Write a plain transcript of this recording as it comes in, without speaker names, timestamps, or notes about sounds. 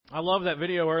I love that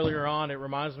video earlier on. It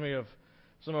reminds me of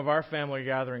some of our family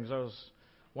gatherings.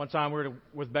 One time we were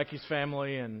with Becky's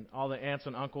family and all the aunts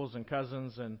and uncles and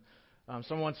cousins, and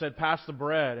someone said, "Pass the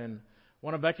bread." And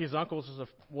one of Becky's uncles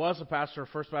was a pastor of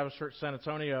First Baptist Church San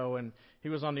Antonio, and he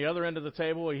was on the other end of the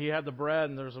table. He had the bread,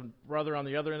 and there's a brother on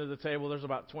the other end of the table. There's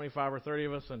about 25 or 30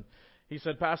 of us, and he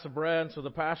said, "Pass the bread." And so the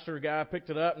pastor guy picked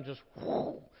it up and just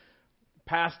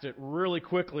passed it really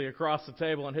quickly across the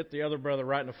table and hit the other brother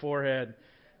right in the forehead,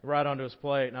 right onto his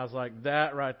plate. And I was like,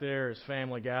 that right there is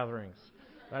family gatherings.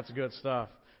 That's good stuff.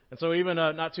 And so even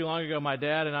not too long ago, my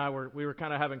dad and I we were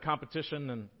kind of having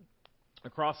competition and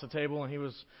across the table, and he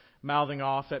was mouthing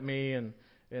off at me, and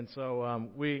so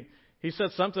he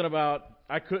said something about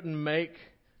I couldn't make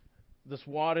this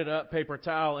wadded up paper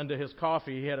towel into his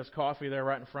coffee. He had his coffee there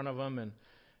right in front of him,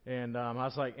 and I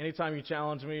was like, anytime you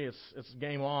challenge me, it's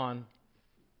game on.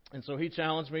 And so he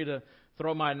challenged me to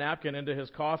throw my napkin into his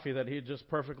coffee that he had just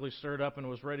perfectly stirred up and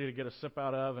was ready to get a sip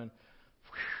out of, and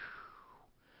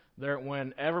there it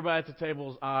went. Everybody at the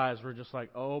table's eyes were just like,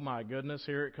 oh my goodness,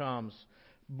 here it comes.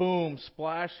 Boom,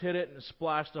 splash, hit it, and it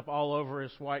splashed up all over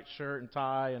his white shirt and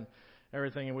tie and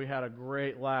everything, and we had a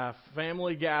great laugh.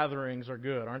 Family gatherings are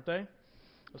good, aren't they?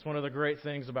 That's one of the great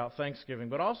things about Thanksgiving.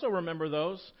 But also remember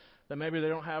those that maybe they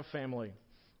don't have family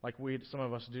like some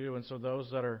of us do, and so those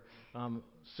that are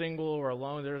single or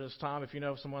alone there this time, if you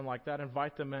know someone like that,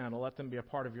 invite them in and let them be a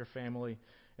part of your family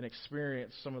and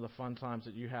experience some of the fun times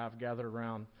that you have gathered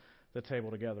around the table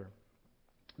together.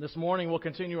 This morning we'll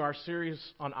continue our series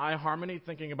on iHarmony,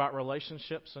 thinking about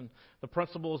relationships and the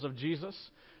principles of Jesus.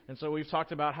 And so we've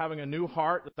talked about having a new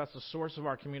heart, that's the source of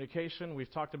our communication.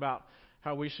 We've talked about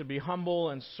how we should be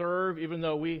humble and serve, even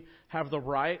though we have the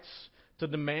rights to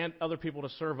demand other people to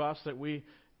serve us, that we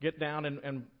get down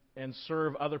and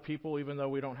serve other people, even though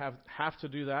we don't have to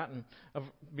do that, and of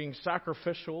being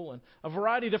sacrificial, and a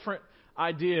variety of different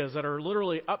ideas that are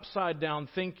literally upside down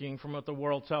thinking from what the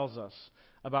world tells us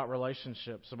about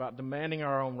relationships, about demanding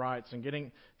our own rights and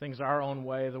getting things our own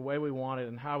way, the way we want it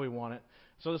and how we want it.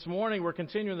 So this morning we're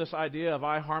continuing this idea of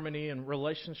iHarmony and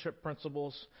relationship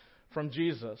principles from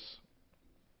Jesus.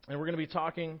 And we're going to be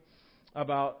talking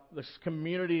about this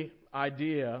community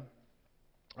idea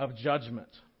of judgment.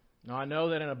 Now, I know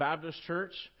that in a Baptist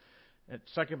church, at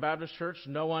Second Baptist Church,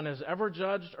 no one has ever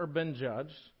judged or been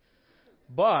judged.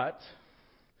 But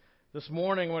this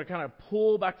morning, I want to kind of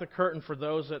pull back the curtain for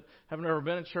those that have never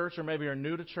been in church or maybe are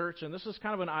new to church. And this is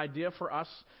kind of an idea for us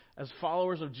as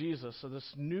followers of Jesus. So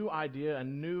this new idea, a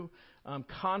new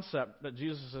concept that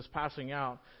Jesus is passing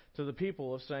out to the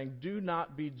people of saying, do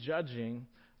not be judging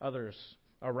others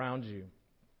around you.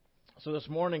 So this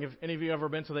morning, have any of you ever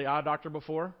been to the eye doctor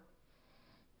before?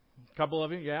 A couple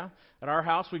of you, yeah? At our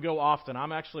house, we go often.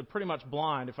 I'm actually pretty much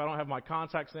blind. If I don't have my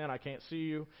contacts in, I can't see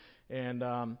you.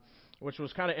 And which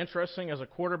was kind of interesting as a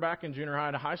quarterback in junior high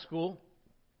and high school.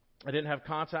 I didn't have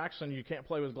contacts, and you can't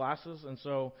play with glasses. And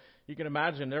so you can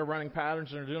imagine they're running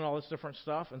patterns and they're doing all this different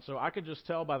stuff. And so I could just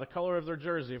tell by the color of their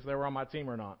jersey if they were on my team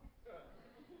or not.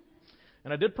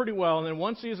 And I did pretty well. And then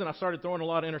one season, I started throwing a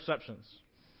lot of interceptions.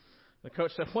 The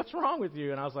coach said, "What's wrong with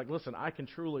you?" And I was like, "Listen, I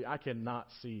cannot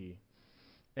see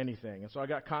anything." And so I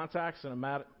got contacts,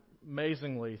 and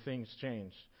amazingly, things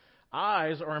changed.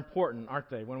 Eyes are important, aren't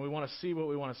they, when we want to see what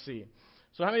we want to see.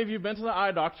 So how many of you have been to the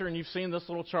eye doctor and you've seen this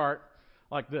little chart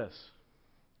like this?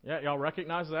 Yeah, y'all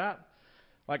recognize that?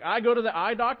 Like, I go to the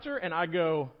eye doctor and I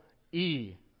go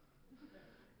E,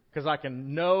 because I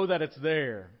can know that it's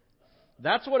there.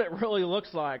 That's what it really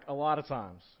looks like a lot of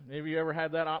times. Maybe you ever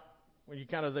had that when they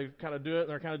kind of do it and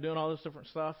they're kind of doing all this different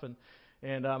stuff,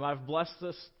 and I've blessed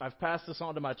this. I've passed this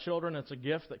on to my children. It's a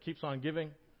gift that keeps on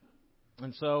giving.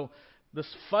 And so this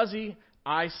fuzzy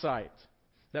eyesight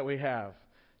that we have,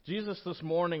 Jesus this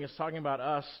morning is talking about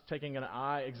us taking an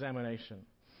eye examination.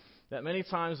 That many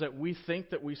times that we think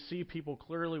that we see people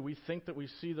clearly, we think that we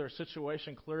see their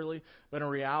situation clearly, but in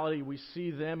reality we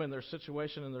see them and their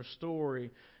situation and their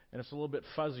story, and it's a little bit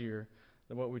fuzzier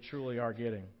than what we truly are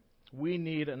getting. We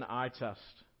need an eye test.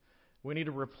 We need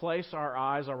to replace our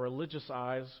eyes, our religious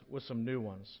eyes, with some new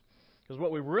ones. Because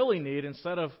what we really need,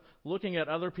 instead of looking at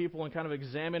other people and kind of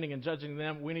examining and judging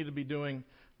them, we need to be doing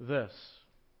this.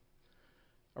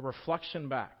 A reflection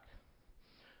back.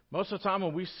 Most of the time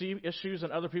when we see issues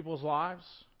in other people's lives,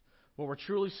 what we're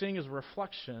truly seeing is a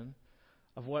reflection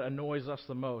of what annoys us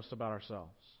the most about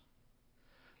ourselves.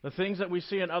 The things that we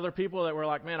see in other people that we're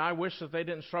like, man, I wish that they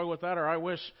didn't struggle with that, or I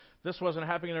wish this wasn't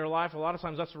happening in their life. A lot of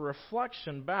times that's a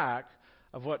reflection back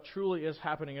of what truly is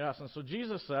happening in us. And so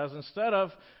Jesus says, instead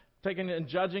of taking and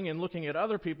judging and looking at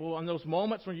other people, in those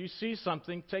moments when you see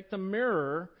something, take the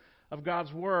mirror of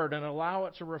God's Word and allow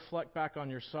it to reflect back on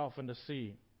yourself and to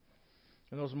see.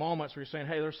 In those moments where you're saying,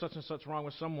 hey, there's such and such wrong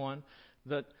with someone,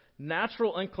 the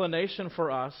natural inclination for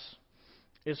us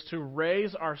is to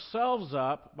raise ourselves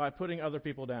up by putting other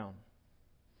people down.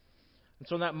 And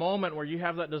so in that moment where you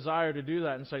have that desire to do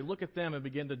that and say, look at them and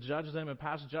begin to judge them and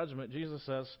pass judgment, Jesus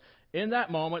says, in that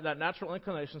moment, that natural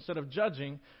inclination, instead of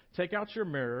judging, take out your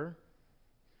mirror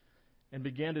and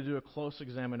begin to do a close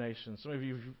examination. Some of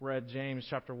you have read James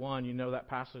chapter 1. You know that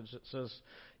passage that says,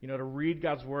 to read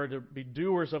God's Word, to be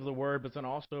doers of the Word, but then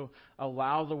also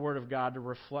allow the Word of God to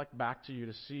reflect back to you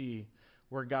to see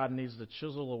where God needs to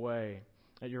chisel away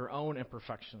at your own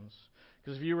imperfections.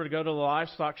 Because if you were to go to the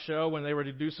livestock show, when they were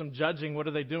to do some judging, what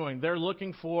are they doing? They're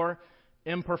looking for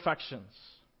imperfections.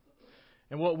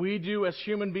 And what we do as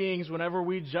human beings, whenever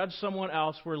we judge someone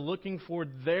else, we're looking for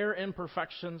their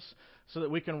imperfections so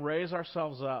that we can raise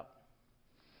ourselves up,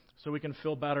 so we can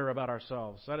feel better about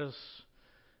ourselves. That is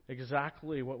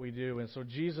exactly what we do. And so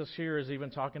Jesus here is even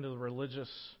talking to the religious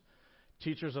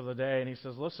teachers of the day, and he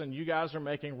says, listen, you guys are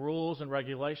making rules and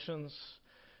regulations,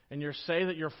 and you say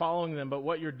that you're following them, but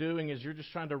what you're doing is you're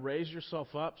just trying to raise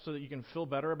yourself up so that you can feel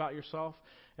better about yourself.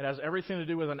 It has everything to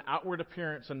do with an outward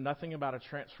appearance and nothing about a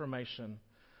transformation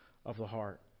of the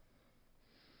heart.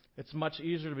 It's much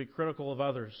easier to be critical of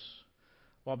others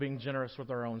while being generous with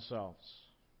our own selves.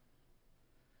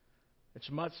 It's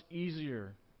much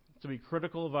easier to be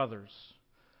critical of others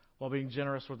while being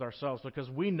generous with ourselves because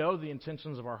we know the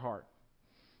intentions of our heart.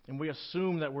 And we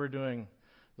assume that we're doing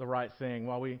the right thing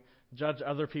while we judge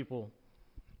other people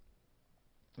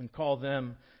and call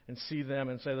them and see them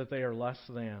and say that they are less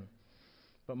than.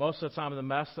 But most of the time, the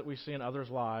mess that we see in others'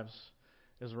 lives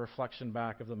is a reflection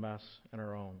back of the mess in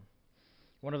our own.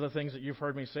 One of the things that you've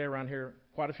heard me say around here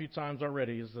quite a few times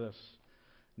already is this: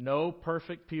 no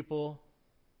perfect people.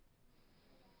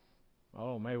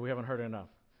 Oh, maybe we haven't heard it enough.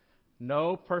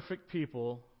 No perfect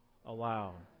people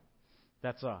allowed.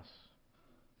 That's us.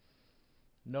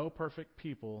 No perfect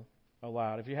people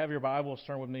allowed. If you have your Bibles,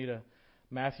 turn with me to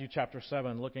Matthew chapter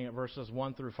 7, looking at verses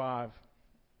 1 through 5.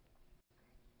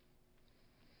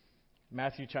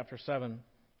 Matthew chapter 7,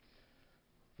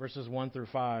 verses 1 through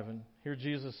 5. And here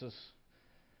Jesus is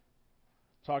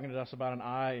talking to us about an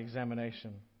eye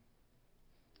examination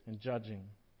and judging.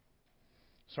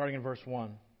 Starting in verse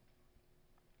 1.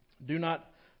 Do not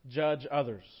judge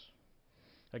others.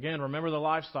 Again, remember the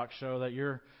livestock show that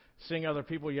you're seeing other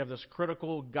people, you have this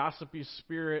critical, gossipy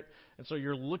spirit, and so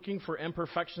you're looking for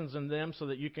imperfections in them so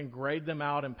that you can grade them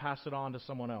out and pass it on to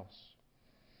someone else.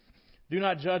 Do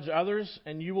not judge others,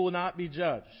 and you will not be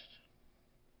judged.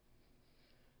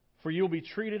 For you will be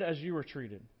treated as you are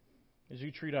treated, as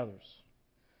you treat others.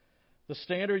 The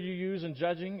standard you use in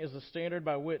judging is the standard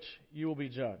by which you will be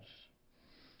judged.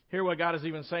 Hear what God is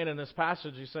even saying in this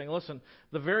passage. He's saying, listen,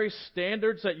 the very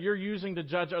standards that you're using to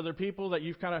judge other people, that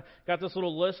you've kind of got this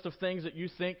little list of things that you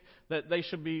think that they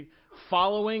should be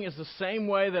following, is the same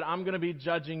way that I'm going to be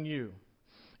judging you.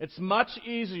 It's much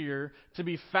easier to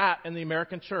be fat in the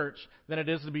American church than it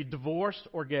is to be divorced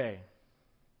or gay.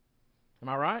 Am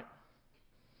I right?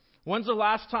 When's the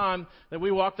last time that we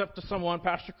walked up to someone,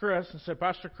 Pastor Chris, and said,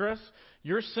 Pastor Chris,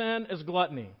 your sin is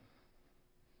gluttony?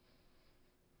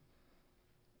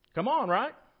 Come on,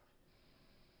 right?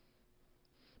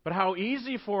 But how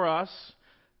easy for us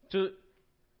to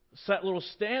set little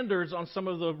standards on some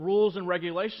of the rules and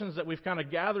regulations that we've kind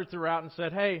of gathered throughout and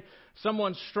said, hey,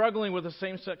 someone's struggling with a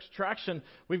same-sex attraction,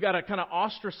 we've got to kind of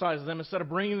ostracize them instead of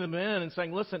bringing them in and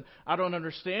saying, listen, I don't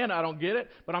understand, I don't get it,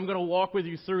 but I'm going to walk with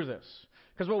you through this.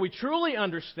 Because what we truly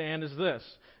understand is this,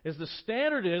 is the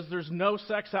standard is there's no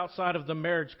sex outside of the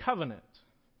marriage covenant.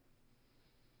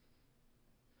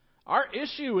 Our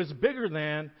issue is bigger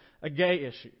than a gay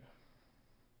issue.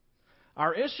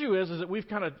 Our issue is that we've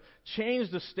kind of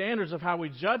changed the standards of how we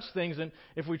judge things. And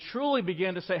if we truly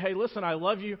begin to say, hey, listen, I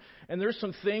love you, and there's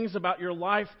some things about your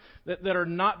life that are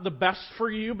not the best for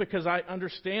you because I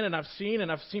understand and I've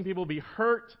seen people be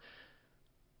hurt,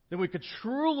 then we could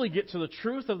truly get to the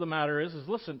truth of the matter is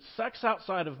listen, sex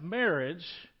outside of marriage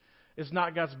is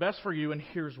not God's best for you, and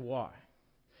here's why.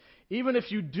 Even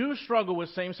if you do struggle with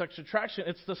same-sex attraction,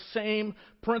 it's the same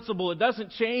principle. It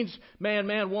doesn't change man,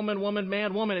 man, woman, woman,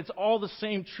 man, woman. It's all the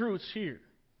same truths here.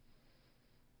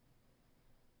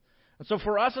 And so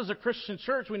for us as a Christian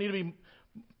church, we need to be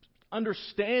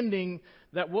understanding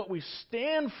that what we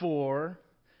stand for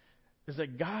is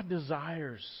that God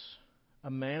desires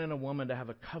a man and a woman to have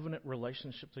a covenant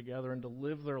relationship together and to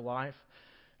live their life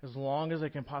as long as they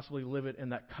can possibly live it in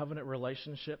that covenant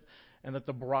relationship, and that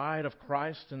the bride of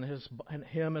Christ and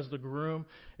him as the groom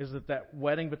is that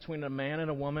wedding between a man and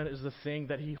a woman is the thing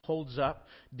that he holds up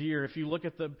dear. If you look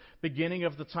at the beginning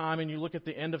of the time and you look at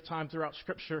the end of time throughout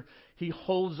Scripture, he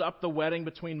holds up the wedding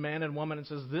between man and woman and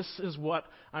says, this is what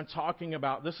I'm talking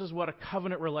about. This is what a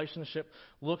covenant relationship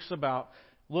looks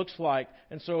like.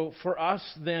 And so for us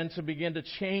then to begin to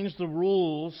change the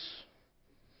rules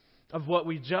of what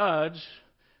we judge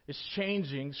is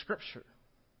changing Scripture.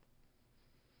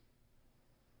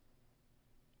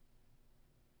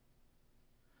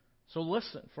 So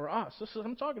listen, for us,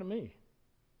 I'm talking to me.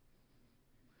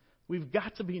 We've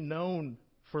got to be known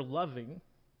for loving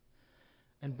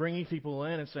and bringing people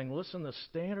in and saying, listen, the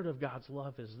standard of God's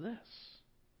love is this.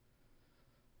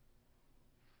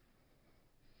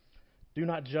 Do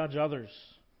not judge others,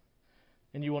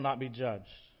 and you will not be judged.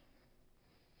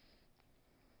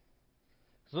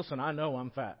 Because listen, I know I'm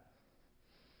fat.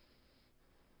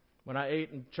 When I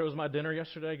ate and chose my dinner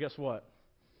yesterday, guess what?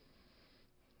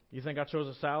 You think I chose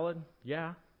a salad?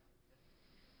 Yeah.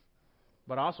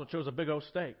 But I also chose a big old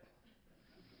steak.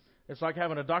 It's like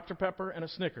having a Dr. Pepper and a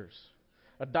Snickers.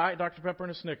 A Diet Dr. Pepper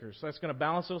and a Snickers. That's going to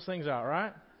balance those things out,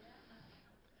 right?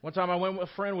 One time I went with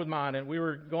a friend of mine, and we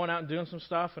were going out and doing some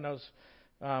stuff, and I was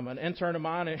an intern of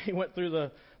mine, and he went through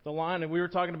the line, and we were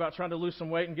talking about trying to lose some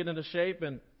weight and get into shape,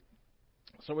 and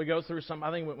so we go through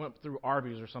I think we went through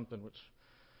Arby's or something, which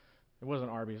it wasn't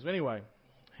Arby's. But anyway,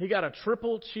 he got a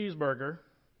triple cheeseburger.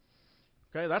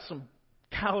 Okay, that's some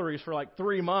calories for like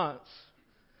 3 months.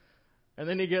 And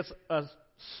then he gets a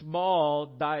small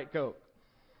Diet Coke.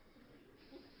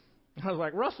 I was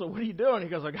like, Russell, what are you doing? He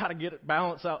goes, I got to get it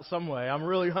balanced out some way. I'm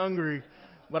really hungry,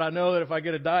 but I know that if I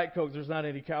get a Diet Coke, there's not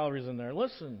any calories in there.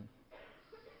 Listen,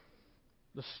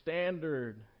 the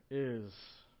standard is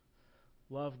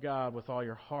love God with all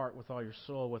your heart, with all your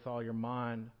soul, with all your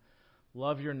mind.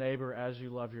 Love your neighbor as you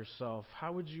love yourself.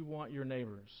 How would you want your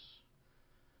neighbors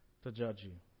to judge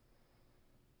you?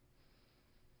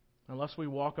 Unless we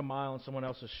walk a mile in someone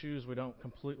else's shoes, we don't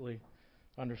completely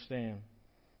understand.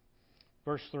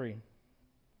 Verse 3.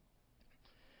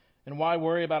 And why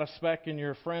worry about a speck in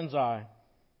your friend's eye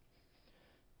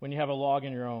when you have a log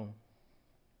in your own?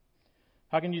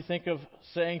 How can you think of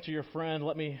saying to your friend,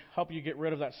 let me help you get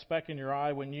rid of that speck in your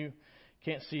eye when you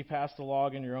can't see past the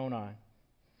log in your own eye?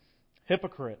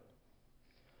 Hypocrite.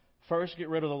 First, get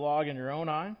rid of the log in your own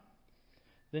eye.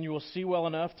 Then you will see well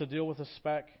enough to deal with the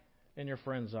speck in your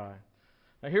friend's eye.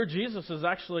 Now here Jesus is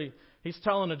he's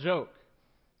telling a joke.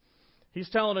 He's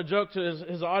telling a joke to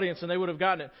his audience, and they would have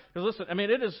gotten it. Because listen,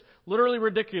 it is literally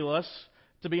ridiculous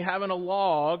to be having a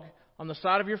log on the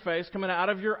side of your face coming out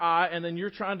of your eye, and then you're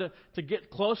trying to get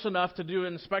close enough to do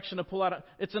an inspection to pull out.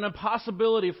 It's an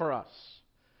impossibility for us.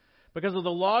 Because of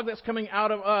the log that's coming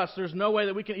out of us, there's no way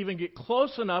that we can even get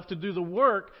close enough to do the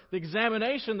work, the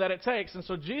examination that it takes. And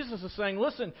so Jesus is saying,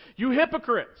 listen, you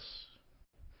hypocrites.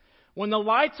 When the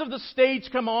lights of the stage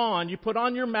come on, you put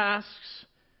on your masks,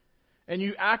 and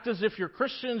you act as if you're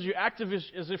Christians, you act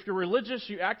as if you're religious,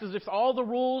 you act as if all the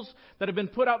rules that have been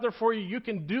put out there for you, you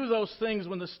can do those things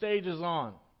when the stage is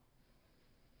on.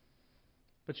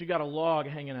 But you got a log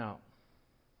hanging out.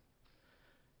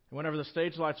 And whenever the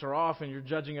stage lights are off and you're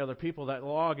judging other people, that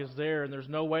log is there, and there's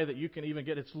no way that you can even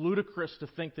it's ludicrous to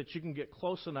think that you can get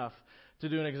close enough to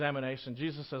do an examination.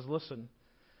 Jesus says, listen,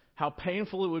 how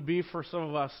painful it would be for some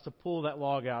of us to pull that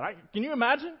log out. Can you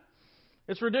imagine?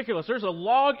 It's ridiculous. There's a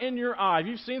log in your eye.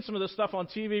 You've seen some of this stuff on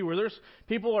TV where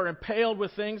people are impaled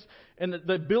with things, and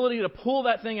the ability to pull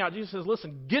that thing out. Jesus says,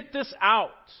 listen, get this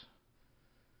out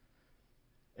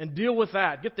and deal with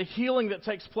that. Get the healing that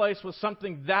takes place with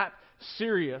something that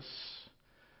serious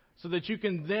so that you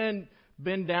can then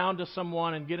bend down to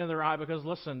someone and get in their eye, because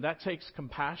listen, that takes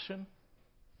compassion.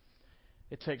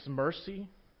 It takes mercy.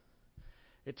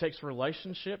 It takes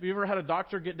relationship. You ever had a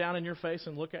doctor get down in your face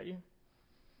and look at you?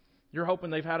 You're hoping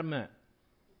they've had a mint.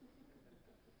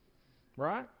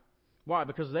 Right? Why?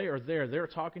 Because they are there. They're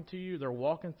talking to you. They're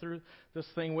walking through this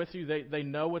thing with you. They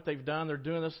know what they've done. They're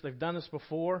doing this. They've done this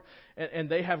before. And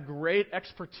they have great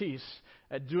expertise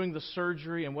at doing the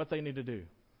surgery and what they need to do.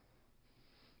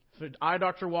 If an eye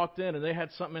doctor walked in and they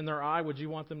had something in their eye, would you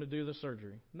want them to do the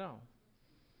surgery? No.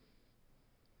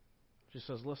 She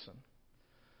says, listen,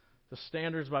 the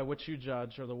standards by which you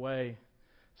judge are the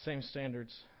same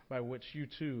standards by which you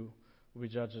too will be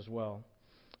judged as well.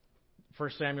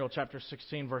 1 Samuel chapter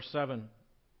 16, verse 7.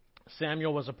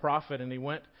 Samuel was a prophet, and he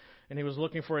went and he was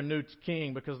looking for a new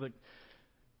king because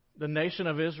the nation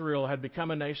of Israel had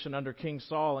become a nation under King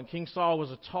Saul. And King Saul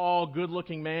was a tall,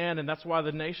 good-looking man, and that's why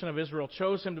the nation of Israel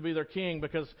chose him to be their king,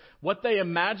 because what they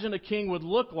imagined a king would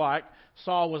look like,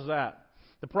 Saul was that.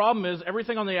 The problem is,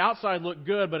 everything on the outside looked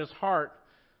good, but his heart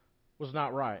was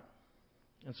not right.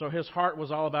 And so his heart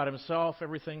was all about himself,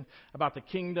 everything about the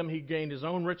kingdom. He gained his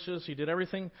own riches. He did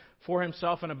everything for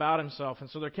himself and about himself. And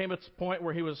so there came a point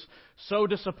where he was so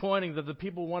disappointing that the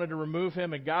people wanted to remove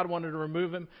him and God wanted to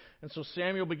remove him. And so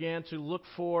Samuel began to look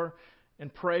for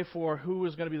and pray for who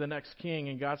was going to be the next king.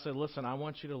 And God said, listen, I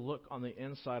want you to look on the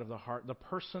inside of the heart. The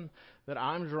person that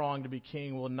I'm drawing to be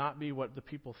king will not be what the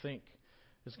people think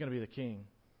is going to be the king.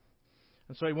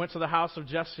 And so he went to the house of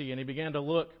Jesse and he began to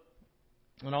look,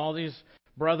 and all these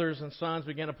brothers and sons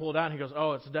began to pull it out. And he goes,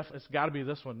 oh, it's got to be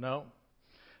this one. No.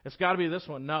 It's got to be this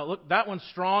one. No. Look, that one's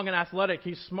strong and athletic.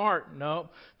 He's smart. No.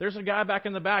 There's a guy back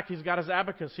in the back. He's got his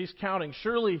abacus. He's counting.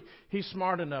 Surely he's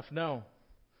smart enough. No.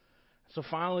 So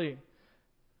finally,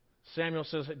 Samuel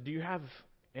says, do you have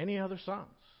any other sons?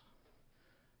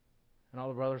 And all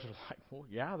the brothers are like, well,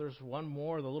 yeah, there's one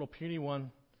more, the little puny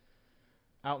one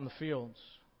out in the fields.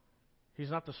 He's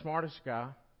not the smartest guy,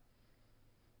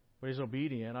 but he's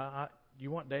obedient. You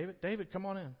want David? David, come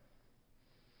on in.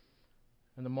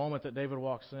 And the moment that David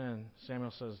walks in,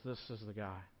 Samuel says, this is the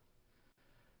guy.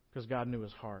 Because God knew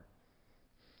his heart.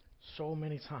 So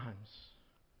many times,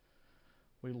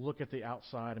 we look at the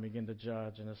outside and begin to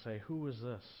judge and to say, who is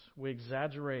this? We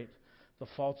exaggerate the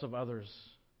faults of others.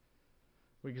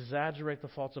 We exaggerate the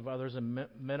faults of others and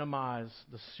minimize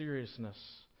the seriousness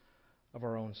of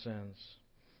our own sins.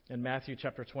 In Matthew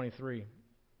chapter 23,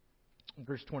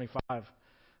 verse 25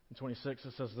 and 26,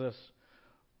 it says this,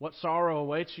 what sorrow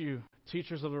awaits you,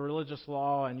 teachers of the religious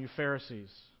law, and you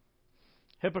Pharisees,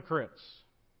 hypocrites,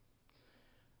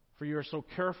 for you are so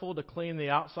careful to clean the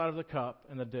outside of the cup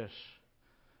and the dish,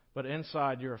 but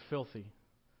inside you are filthy,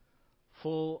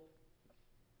 full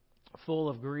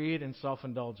of greed and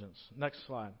self-indulgence. Next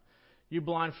slide. You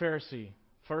blind Pharisee,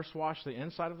 first wash the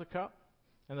inside of the cup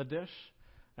and the dish,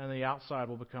 and the outside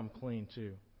will become clean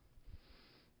too.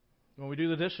 When we do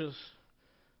the dishes,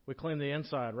 we clean the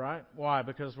inside, right? Why?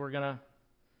 Because we're going to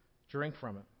drink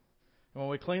from it. And when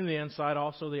we clean the inside,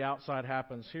 also the outside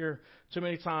happens. Here, too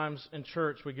many times in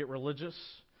church, we get religious.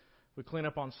 We clean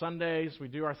up on Sundays. We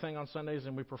do our thing on Sundays,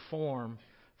 and we perform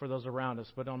for those around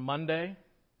us. But on Monday,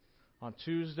 on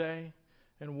Tuesday,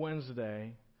 and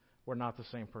Wednesday, we're not the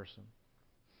same person.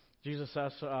 Jesus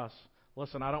says to us,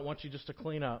 listen, I don't want you just to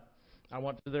clean up. I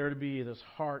want there to be this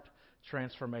heart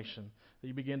transformation, that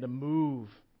you begin to move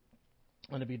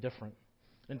and to be different.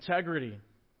 Integrity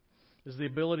is the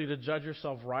ability to judge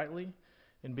yourself rightly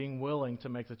and being willing to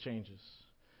make the changes.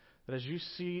 That as you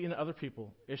see in other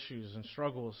people issues and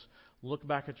struggles, look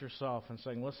back at yourself and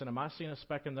saying, listen, am I seeing a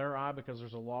speck in their eye because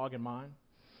there's a log in mine?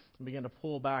 And begin to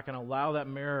pull back and allow that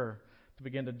mirror to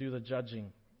begin to do the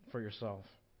judging for yourself.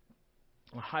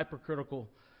 A hypercritical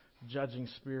judging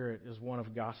spirit is one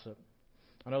of gossip.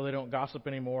 I know they don't gossip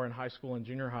anymore in high school and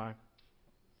junior high,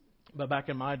 but back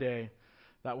in my day,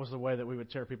 that was the way that we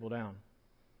would tear people down.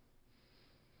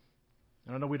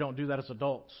 And I know we don't do that as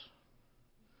adults,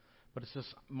 but it's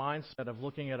this mindset of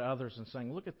looking at others and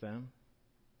saying, look at them.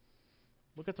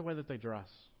 Look at the way that they dress.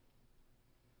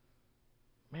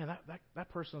 Man, that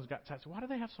person's got tattoos. Why do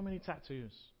they have so many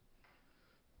tattoos?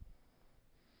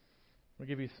 I'll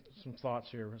give you some thoughts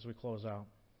here as we close out.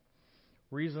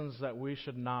 Reasons that we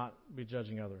should not be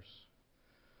judging others.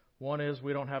 One is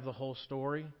we don't have the whole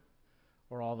story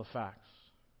or all the facts.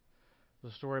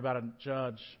 The story about a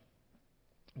judge,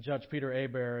 Judge Peter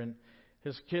Aber, and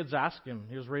his kids asked him,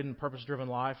 he was reading Purpose Driven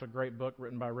Life, a great book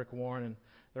written by Rick Warren, and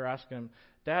they're asking him,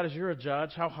 Dad, as you're a judge,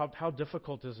 how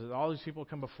difficult is it? All these people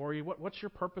come before you. What's your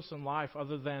purpose in life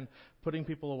other than putting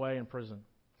people away in prison?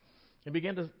 He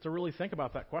began to really think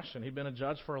about that question. He'd been a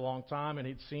judge for a long time, and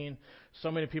he'd seen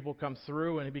so many people come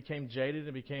through, and he became jaded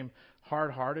and became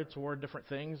hard-hearted toward different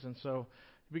things. And so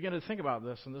he began to think about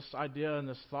this, and this idea and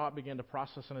this thought began to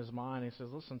process in his mind. He says,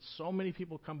 listen, so many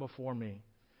people come before me,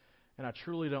 and I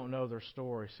truly don't know their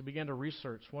story. So he began to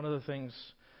research. One of the things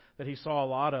that he saw a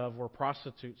lot of were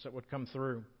prostitutes that would come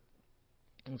through.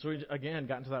 And so he, again,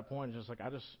 got to that point, just like,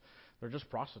 they're just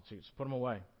prostitutes. Put them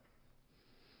away.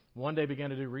 One day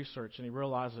began to do research, and he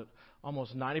realized that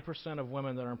almost 90% of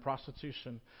women that are in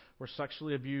prostitution were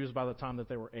sexually abused by the time that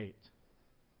they were 8.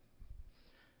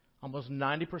 Almost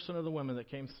 90% of the women that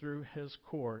came through his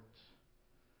court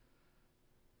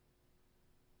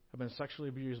have been sexually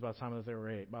abused by the time that they were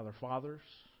 8, by their fathers,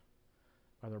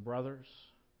 by their brothers,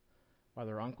 by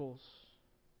their uncles,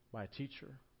 by a teacher,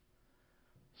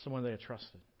 someone they had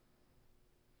trusted.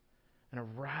 And it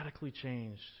radically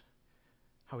changed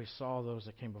how he saw those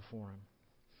that came before him.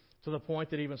 To the point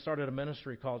that he even started a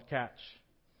ministry called Catch.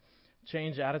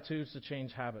 Change attitudes to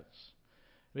change habits.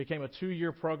 It became a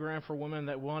 2-year program for women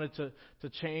that wanted to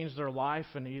change their life,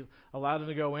 and he allowed them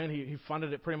to go in. He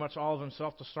funded it pretty much all of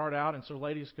himself to start out, and so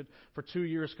ladies could, for 2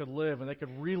 years, could live, and they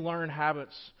could relearn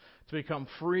habits to become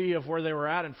free of where they were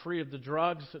at and free of the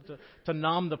drugs, to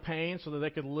numb the pain so that they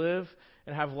could live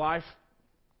and have life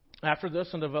after this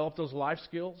and develop those life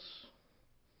skills.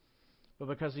 But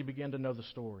because he began to know the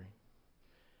story,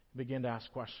 he began to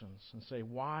ask questions and say,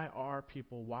 why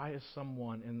is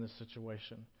someone in this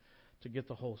situation? To get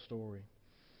the whole story.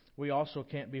 We also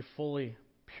can't be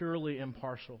purely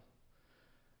impartial.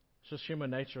 It's just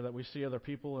human nature that we see other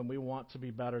people and we want to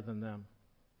be better than them.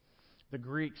 The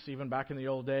Greeks, even back in the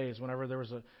old days, whenever there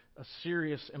was a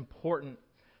serious, important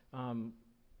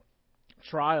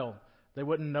trial, they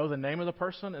wouldn't know the name of the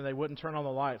person and they wouldn't turn on the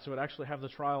lights. They would actually have the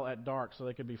trial at dark so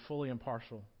they could be fully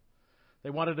impartial. They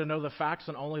wanted to know the facts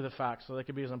and only the facts so they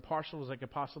could be as impartial as they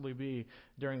could possibly be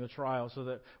during the trial, so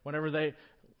that whenever they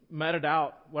meted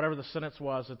out whatever the sentence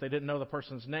was, that they didn't know the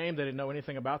person's name, they didn't know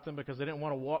anything about them, because they didn't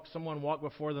want to someone walk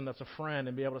before them that's a friend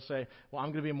and be able to say, well, I'm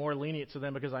going to be more lenient to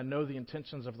them because I know the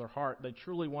intentions of their heart. They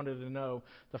truly wanted to know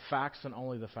the facts and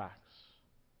only the facts.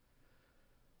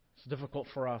 It's difficult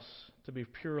for us to be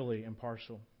purely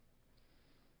impartial.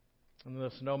 And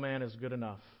thus, no man is good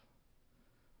enough.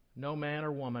 No man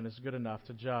or woman is good enough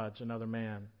to judge another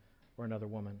man or another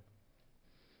woman.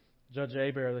 Judge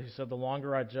Hebert, he said, the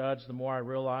longer I judge, the more I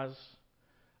realize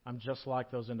I'm just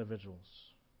like those individuals.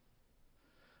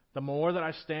 The more that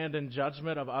I stand in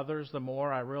judgment of others, the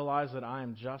more I realize that I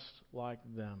am just like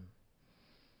them.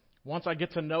 Once I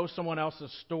get to know someone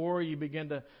else's story, you begin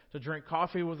to drink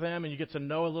coffee with them and you get to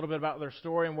know a little bit about their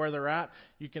story and where they're at.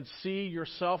 You can see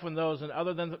yourself in those, and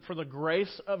other than for the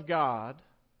grace of God,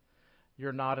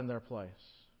 you're not in their place.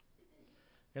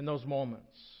 In those moments,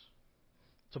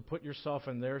 to put yourself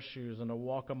in their shoes and to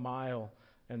walk a mile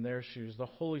in their shoes, the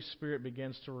Holy Spirit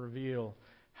begins to reveal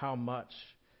how much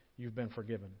you've been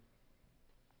forgiven.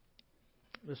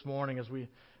 This morning, as we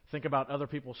think about other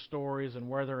people's stories and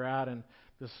where they're at and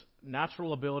this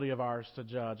natural ability of ours to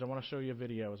judge, I want to show you a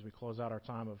video as we close out our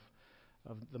time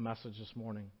of the message this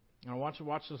morning. And I want you to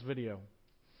watch this video.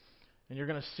 And you're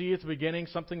going to see at the beginning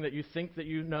something that you think that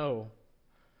you know,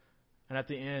 and at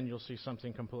the end you'll see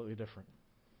something completely different.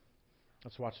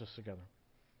 Let's watch this together.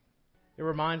 It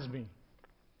reminds me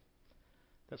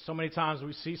that so many times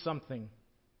we see something,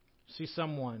 see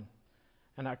someone,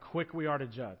 and how quick we are to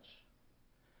judge.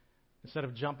 Instead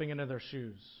of jumping into their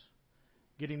shoes,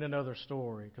 getting to know their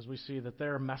story, because we see that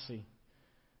they're messy.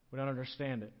 We don't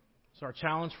understand it. So our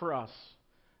challenge for us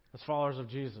as followers of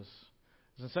Jesus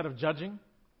is, instead of judging,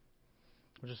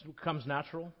 which just comes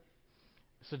natural,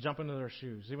 is to jump into their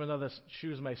shoes. Even though the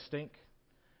shoes may stink,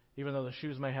 even though the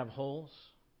shoes may have holes,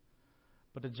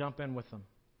 but to jump in with them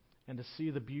and to see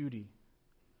the beauty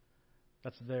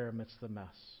that's there amidst the mess.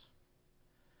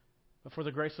 But for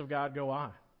the grace of God go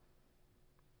I.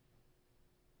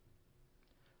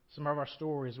 Some of our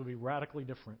stories will be radically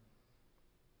different.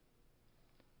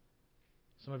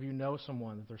 Some of you know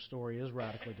someone that their story is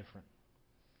radically different,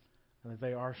 and that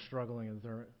they are struggling and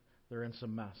they're in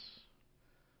some mess.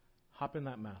 Hop in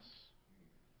that mess.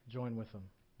 Join with them.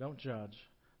 Don't judge,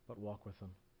 but walk with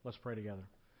them. Let's pray together.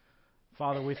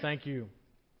 Father, we thank you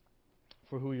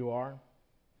for who you are.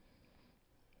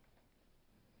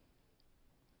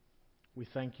 We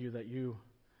thank you that you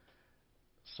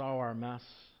saw our mess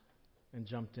and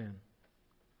jumped in.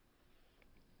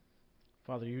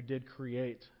 Father, you did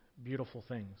create beautiful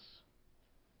things.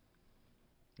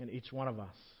 And each one of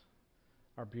us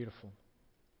are beautiful.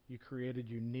 You created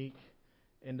unique,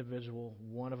 individual,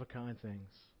 one-of-a-kind things,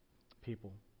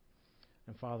 people.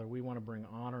 And Father, we want to bring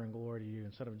honor and glory to you.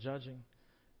 Instead of judging,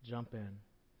 jump in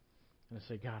and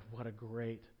say, God, what a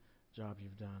great job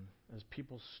you've done. As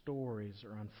people's stories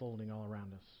are unfolding all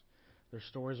around us. Their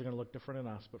stories are going to look different in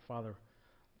us, but Father,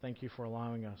 thank you for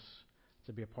allowing us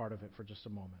to be a part of it for just a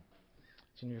moment.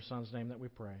 It's in your Son's name that we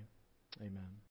pray. Amen.